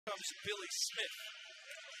comes Billy Smith.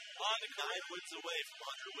 On the 9 wins away from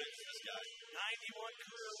 100 wins, this guy. 91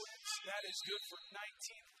 career wins. That is good for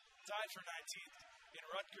 19th, tied for 19th in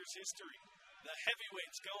Rutgers history. The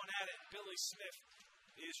heavyweights going at it. Billy Smith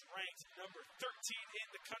is ranked number 13 in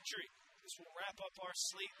the country. This will wrap up our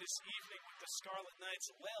slate this evening with the Scarlet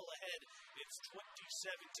Knights well ahead. It's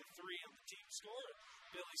 27-3 on the team score.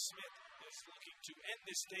 Billy Smith is looking to end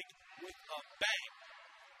this thing with a bang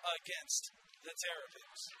against the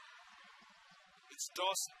Terrapins. It's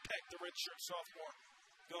Dawson Peck, the redshirt sophomore,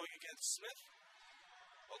 going against Smith.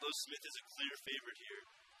 Although Smith is a clear favorite here,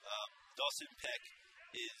 Dawson Peck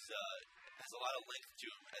has a lot of length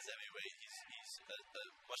to him as heavyweight. He's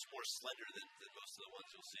much more slender than most of the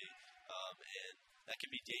ones you'll see, and that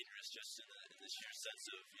can be dangerous just in the sheer sense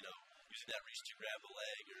of using that reach to grab a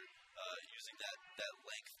leg or using that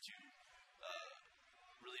length to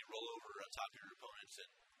really roll over on top of your opponents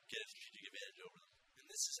and get a strategic advantage over them. And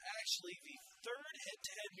this is actually the third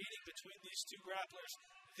head-to-head meeting between these two grapplers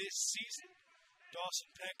this season. Dawson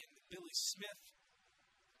Peck and Billy Smith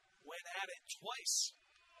went at it twice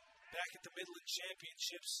back at the Midland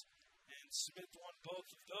Championships, and Smith won both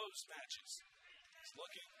of those matches. He's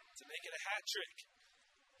looking to make it a hat trick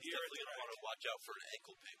here at the Definitely going to want to watch out for an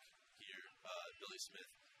ankle pick here, Billy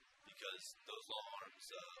Smith, because those long arms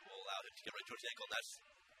will allow him to get right towards the ankle, and that's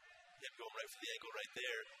him going right for the ankle right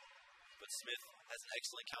there. But Smith has an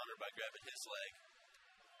excellent counter by grabbing his leg.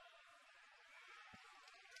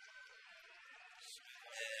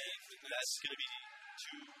 And that's going to be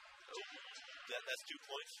that's 2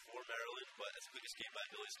 points for Maryland, but that's a quick escape by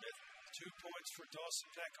Billy Smith. 2 points for Dawson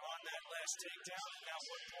Peck on that last takedown, and now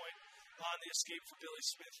 1 point on the escape for Billy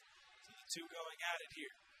Smith. So the two going at it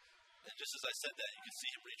here. And just as I said that, you can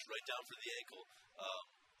see him reach right down for the ankle.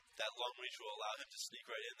 That long reach will allow him to sneak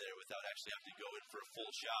right in there without actually having to go in for a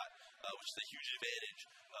full shot, which is a huge advantage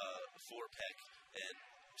for Peck. And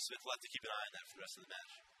Smith will have to keep an eye on that for the rest of the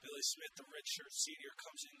match. Billy Smith, the redshirt senior,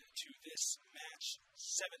 comes into this match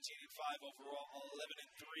 17-5 overall,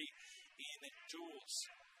 11-3 in duels.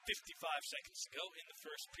 55 seconds to go in the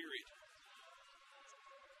first period.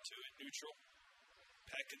 Two at neutral.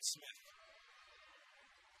 Peck and Smith.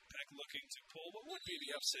 Peck looking to pull what would be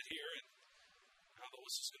the upset here, and now the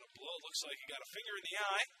whistle's going to blow. Looks like he got a finger in the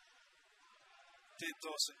eye. Did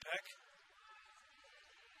Dawson Peck.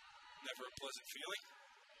 Never a pleasant feeling.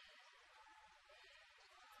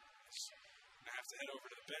 Going to have to head over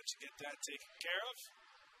to the bench and get that taken care of.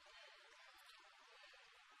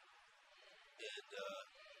 And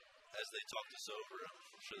as they talk this over,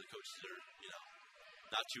 I'm sure the coaches are,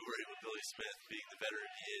 not too worried with Billy Smith being the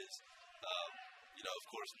veteran he is. Of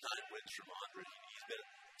course, 9 wins from 100. He's been in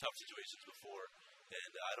tough situations before,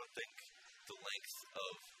 and I don't think the length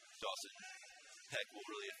of Dawson Peck will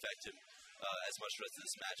really affect him as much the rest of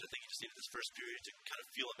this match. I think he just needed this first period to kind of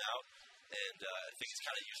feel him out, and I think he's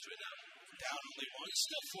kind of used to it now. Down only one,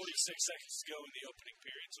 still 46 seconds to go in the opening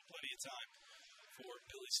period, so plenty of time for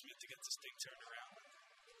Billy Smith to get this thing turned around.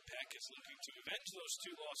 Peck is looking to avenge those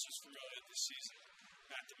 2 losses from earlier this season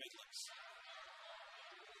at the Midlands.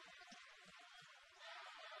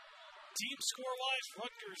 Team score-wise,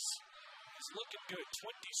 Rutgers is looking good.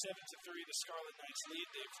 27-3, the Scarlet Knights lead.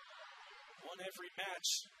 They've won every match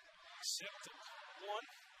except one.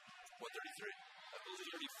 133. I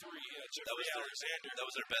believe 33. Jeffrey Alexander. That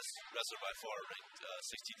was their best wrestler by far, ranked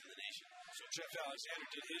 16th in the nation. So Jeff Alexander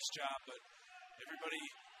did his job, but everybody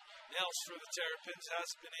else for the Terrapins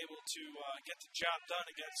hasn't been able to get the job done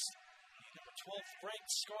against the number 12th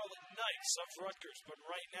ranked Scarlet Knights of Rutgers. But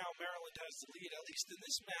right now, Maryland has the lead, at least in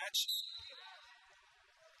this match.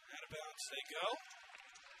 Out of bounds they go.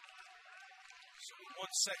 So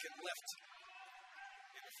 1 second left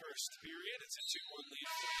in the first period. It's a 2-1 lead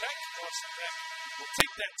for Peck. Dawson Peck will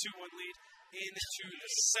take that 2-1 lead into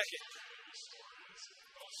the second.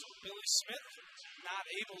 So Billy Smith not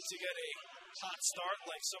able to get a hot start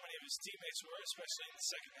like so many of his teammates were, especially in the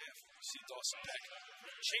second half. You see Dawson Peck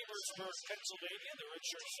from Chambersburg, Pennsylvania, the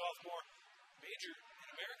redshirt sophomore, major in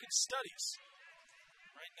American Studies.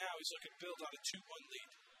 Right now he's looking to build on a 2-1 lead.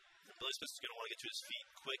 And Billy Smith is going to want to get to his feet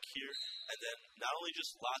quick here, and then not only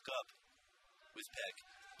just lock up with Peck,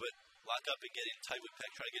 but lock up and get in tight with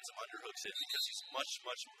Peck, try to get some underhooks in because he's much,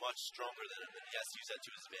 much, much stronger than him, and he has to use that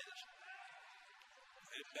to his advantage.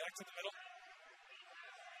 And back to the middle.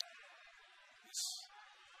 This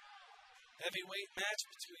heavyweight match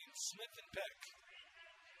between Smith and Peck.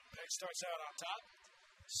 Peck starts out on top.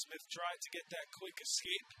 Smith tried to get that quick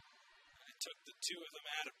escape, and it took the 2 of them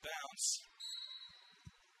out of bounds.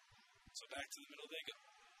 So back to the middle they go.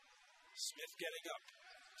 Smith getting up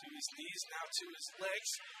to his knees, now to his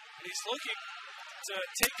legs, and he's looking to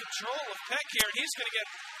take control of Peck here, and he's going to get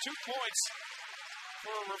 2 points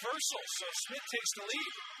for a reversal. So Smith takes the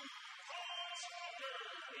lead.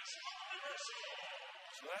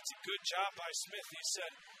 So that's a good job by Smith. He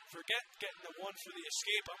said, forget getting the 1 for the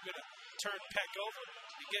escape. I'm going to turn Peck over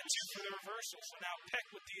and get 2 for the reversal. So now Peck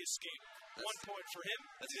with the escape. 1 point for him.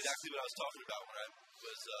 That's exactly what I was talking about when I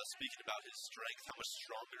was speaking about his strength, how much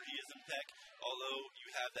stronger he is than Peck. Although you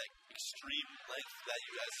have that extreme length that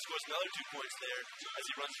you guys scores another 2 points there as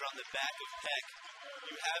he runs around the back of Peck.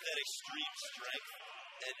 You have that extreme strength,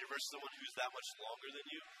 and you're versus someone who's that much longer than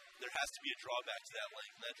you. There has to be a drawback to that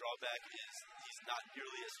length, and that drawback is he's not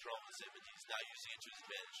nearly as strong as him, and he's not using it to his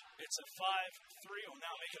advantage. It's a 5-3, will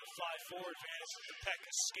now make it a 5-4 advantage with the Peck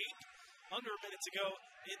escape. Under a minute to go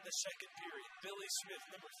in the second period. Billy Smith,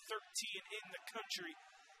 number 13 in the country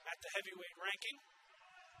at the heavyweight ranking,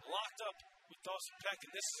 locked up with Dawson Peck,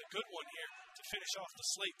 and this is a good one here to finish off the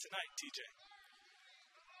slate tonight, TJ.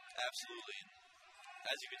 Absolutely.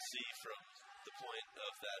 As you can see from the point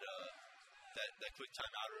of that quick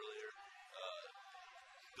timeout earlier,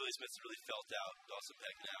 Billy Smith's really felt out Dawson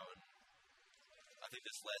Peck now, and I think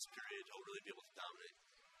this last period he'll really be able to dominate.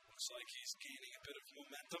 Looks like he's gaining a bit of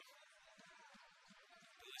momentum.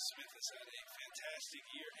 Billy Smith has had a fantastic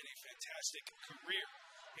year and a fantastic career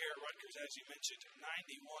here at Rutgers, as you mentioned,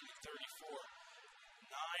 91-34.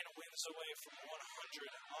 9 wins away from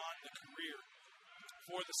 100 on the career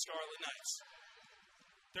for the Scarlet Knights.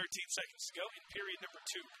 13 seconds to go in period number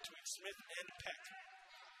 2 between Smith and Peck.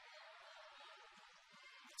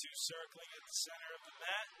 The two circling at the center of the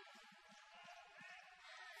mat.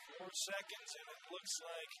 4 seconds, and it looks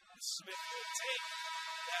like Smith will take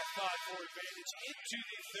that 5-4 advantage into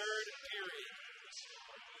the third period.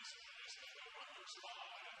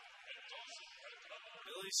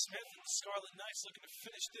 Billy Smith and the Scarlet Knights looking to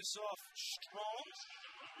finish this off strong.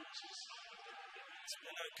 It's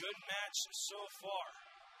been a good match so far.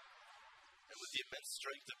 And with the immense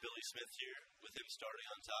strength of Billy Smith here, with him starting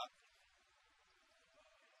on top,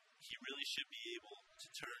 he really should be able to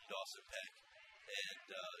turn Dawson Peck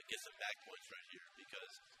and get some back points right here,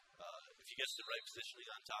 because if he gets the right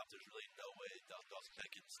positioning on top, there's really no way Dawson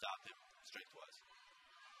Peck can stop him strength-wise.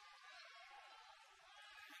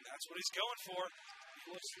 And that's what he's going for.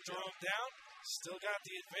 He looks to throw him down, still got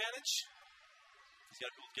the advantage. He's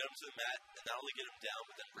got to be able to get him to the mat, and not only get him down,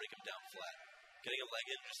 but then break him down flat. Getting a leg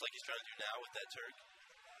in, just like he's trying to do now with that Turk.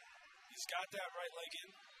 He's got that right leg in,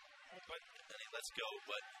 and he lets go,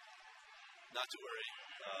 but not to worry.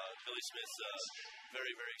 Billy Smith's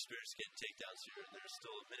very, very experienced getting takedowns here, and there's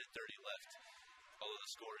still a minute 30 left, although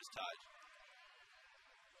the score is tied.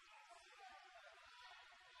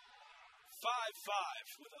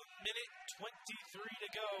 5-5 with a minute 23 to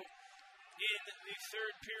go in the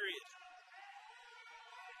third period.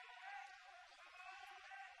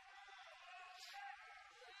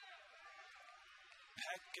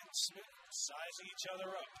 Peck and Smith sizing each other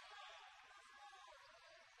up.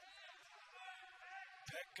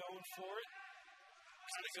 Peck going for it.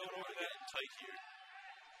 Kind of going over that tight here.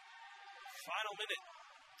 Final minute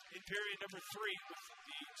in period number 3 with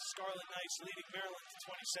the Scarlet Knights leading Maryland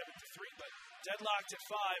 27-3. But deadlocked at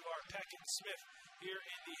 5 are Peck and Smith here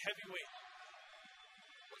in the heavyweight.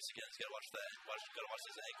 Once again, he's got to watch that. Got to watch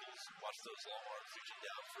those ankles. Watch those long arms reaching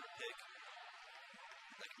down for a pick.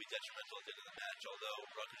 That can be detrimental at the end of the match. Although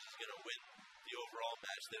Rutgers is going to win the overall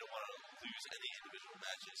match, they don't want to lose any individual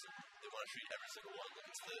matches. They want to treat every single one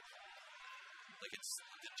like it's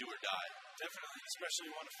the do or die. Definitely, especially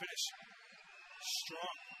you want to finish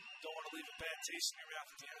strong. Don't want to leave a bad taste in your mouth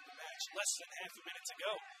at the end of the match. Less than half a minute to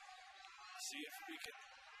go. See if we can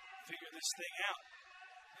figure this thing out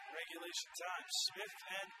in regulation time. Smith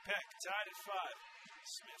and Peck tied at 5.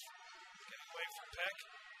 Smith getting away from Peck.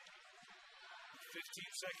 15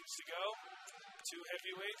 seconds to go. Two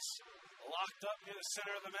heavyweights locked up near the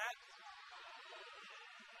center of the mat.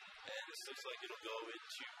 And this looks like it'll go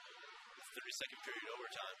into the 32nd period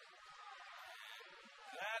overtime.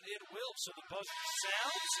 That it will. So the buzzer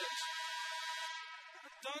sounds. And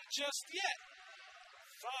not done just yet.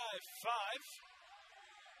 5-5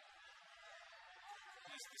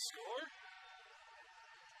 is the score.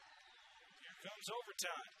 Here comes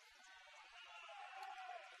overtime.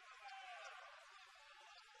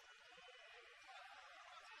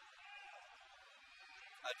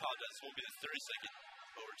 I apologize. This won't be the 32nd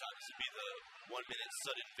overtime. This will be the 1-minute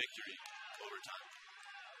sudden victory overtime.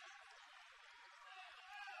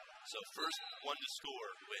 So first one to score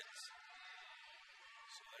wins.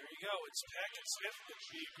 So there you go. It's Peck and Smith to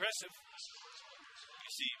be aggressive.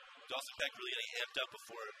 You see Dawson Peck really getting amped up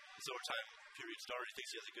before this overtime period started. He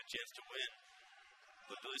thinks he has a good chance to win.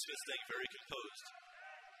 but Billy Smith staying very composed.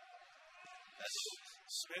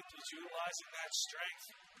 Smith was utilizing that strength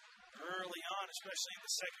early on, especially in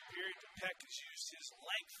the second period. Peck has used his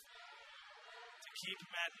length to keep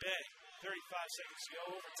him at bay. 35 seconds to go,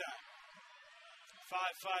 overtime.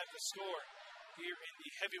 5-5 the score here in the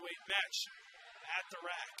heavyweight match at the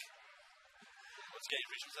rack. Once again,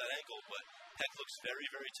 he reaches that ankle, but Peck looks very,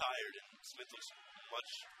 very tired, and Smith looks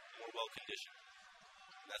much more well-conditioned.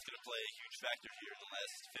 And that's going to play a huge factor here in the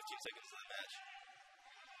last 15 seconds of the match.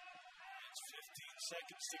 It's 15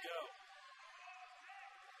 seconds to go.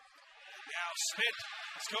 And now Smith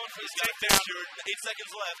is going for the takedown. 8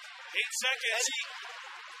 seconds left. 8 seconds.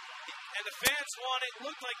 And the fans want it.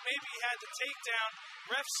 Looked like maybe he had the takedown.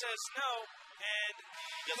 Ref says no. And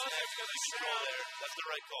he doesn't have control there. That's the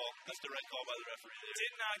right call. That's the right call by the referee there.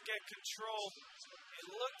 Did not get control. It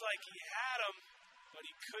looked like he had him, but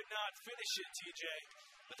he could not finish it, TJ.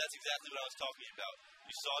 But that's exactly what I was talking about.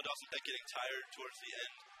 You saw Dawson Peck getting tired towards the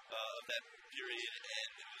end of that period,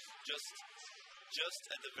 and it was just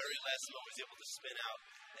at the very last moment he was able to spin out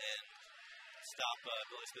and stop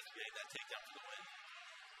Billy Smith from getting that takedown for the win.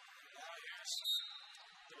 Now here's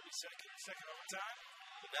 30 seconds, second overtime.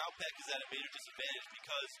 But now Peck is at a major disadvantage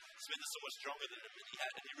because Smith is so much stronger than him,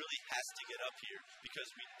 and he really has to get up here because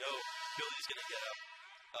we know Billy's going to get up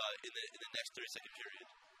in the next 30-second period.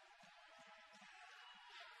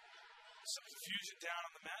 Some confusion down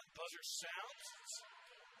on the mat. Buzzer sounds.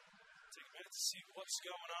 Let's take a minute to see what's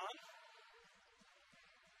going on.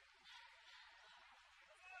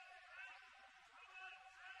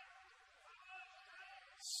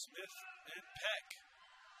 Smith and Peck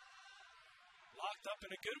locked up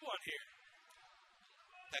in a good one here.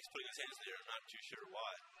 Peck's putting his hands there. I'm not too sure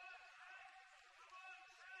why.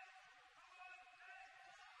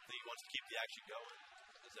 I think he wants to keep the action going,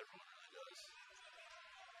 as everyone really does.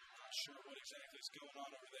 Not sure what exactly is going on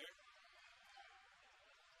over there.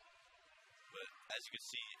 But as you can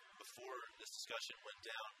see, before this discussion went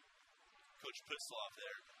down, Coach Putzloff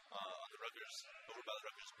there on the Rutgers, over by the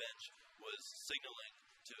Rutgers bench, was signaling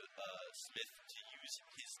to Smith to use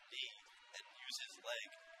his knee and use his leg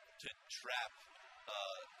to trap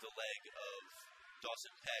the leg of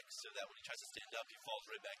Dawson Peck so that when he tries to stand up, he falls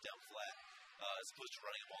right back down flat, as opposed to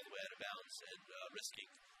running him all the way out of bounds and risking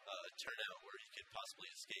a turnout where he could possibly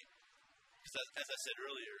escape. Because as I said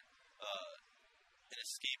earlier, an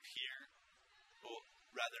escape here, or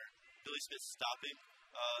rather, Billy Smith stopping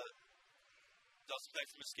Dawson Peck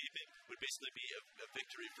from escaping would basically be a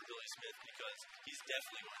victory for Billy Smith because he's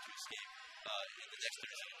definitely going to escape in the next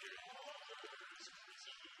 30-second period.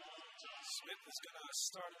 Smith is going to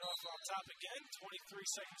start it off on top again.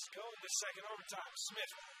 23 seconds to go in the second overtime.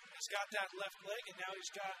 Smith has got that left leg, and now he's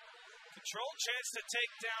got control. Chance to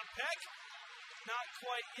take down Peck. Not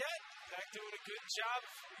quite yet. Peck doing a good job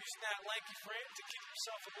of using that lanky frame to keep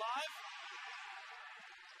himself alive.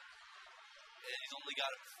 And he's only got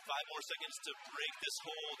 5 more seconds to break this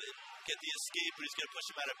hold and get the escape, but he's going to push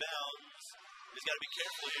him out of bounds. He's got to be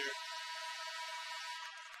careful here.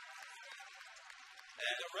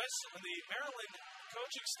 And the Maryland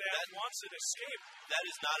coaching staff wants an escape. That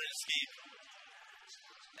is not an escape.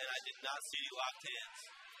 And I did not see any locked hands.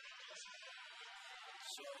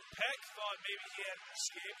 So Peck thought maybe he had an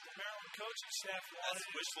escape. The Maryland coaching staff wanted it. That's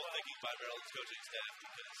wishful thinking by Maryland's coaching staff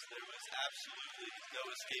because there was absolutely no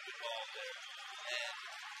escape involved there. And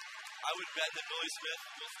I would bet that Billy Smith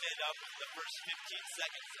will stand up in the first 15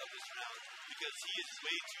 seconds of this round because he is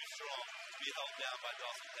way too strong to be held down by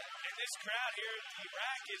Dawson Peck. And this crowd here at the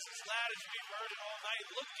rack is as loud as we've heard it all night,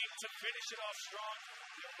 looking to finish it off strong.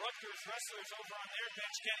 The Rutgers wrestlers over on their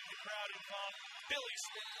bench getting the crowd involved. Billy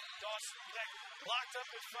Smith and Dawson Peck locked up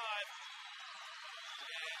at 5.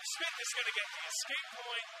 And Smith is going to get the escape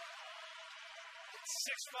point. It's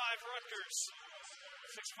 6-5 Rutgers.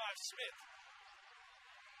 6-5 Smith.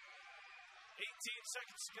 18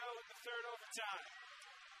 seconds to go in the third overtime.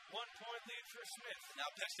 1-point lead for Smith. Now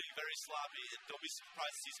Peck's getting very sloppy, and don't be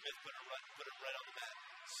surprised to see Smith put him right on the mat.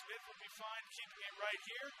 Smith will be fine keeping it right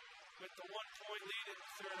here with the 1-point lead in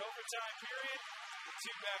the third overtime period. The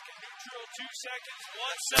two back in neutral, 2 seconds,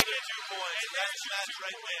 1 second. 2 points. And there's your match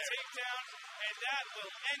right there. Takedown, and that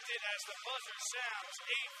will end it as the buzzer sounds.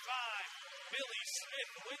 8-5. Billy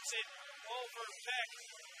Smith wins it over Peck.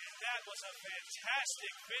 And that was a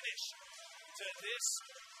fantastic finish to this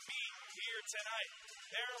meet here tonight.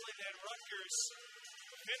 Maryland and Rutgers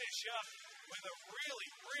finish up with a really,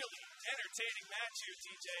 really entertaining match here,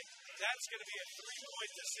 TJ. That's going to be a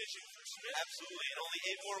 3-point decision for Smith. Absolutely, and only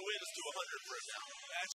 8 more wins to 100 for him now.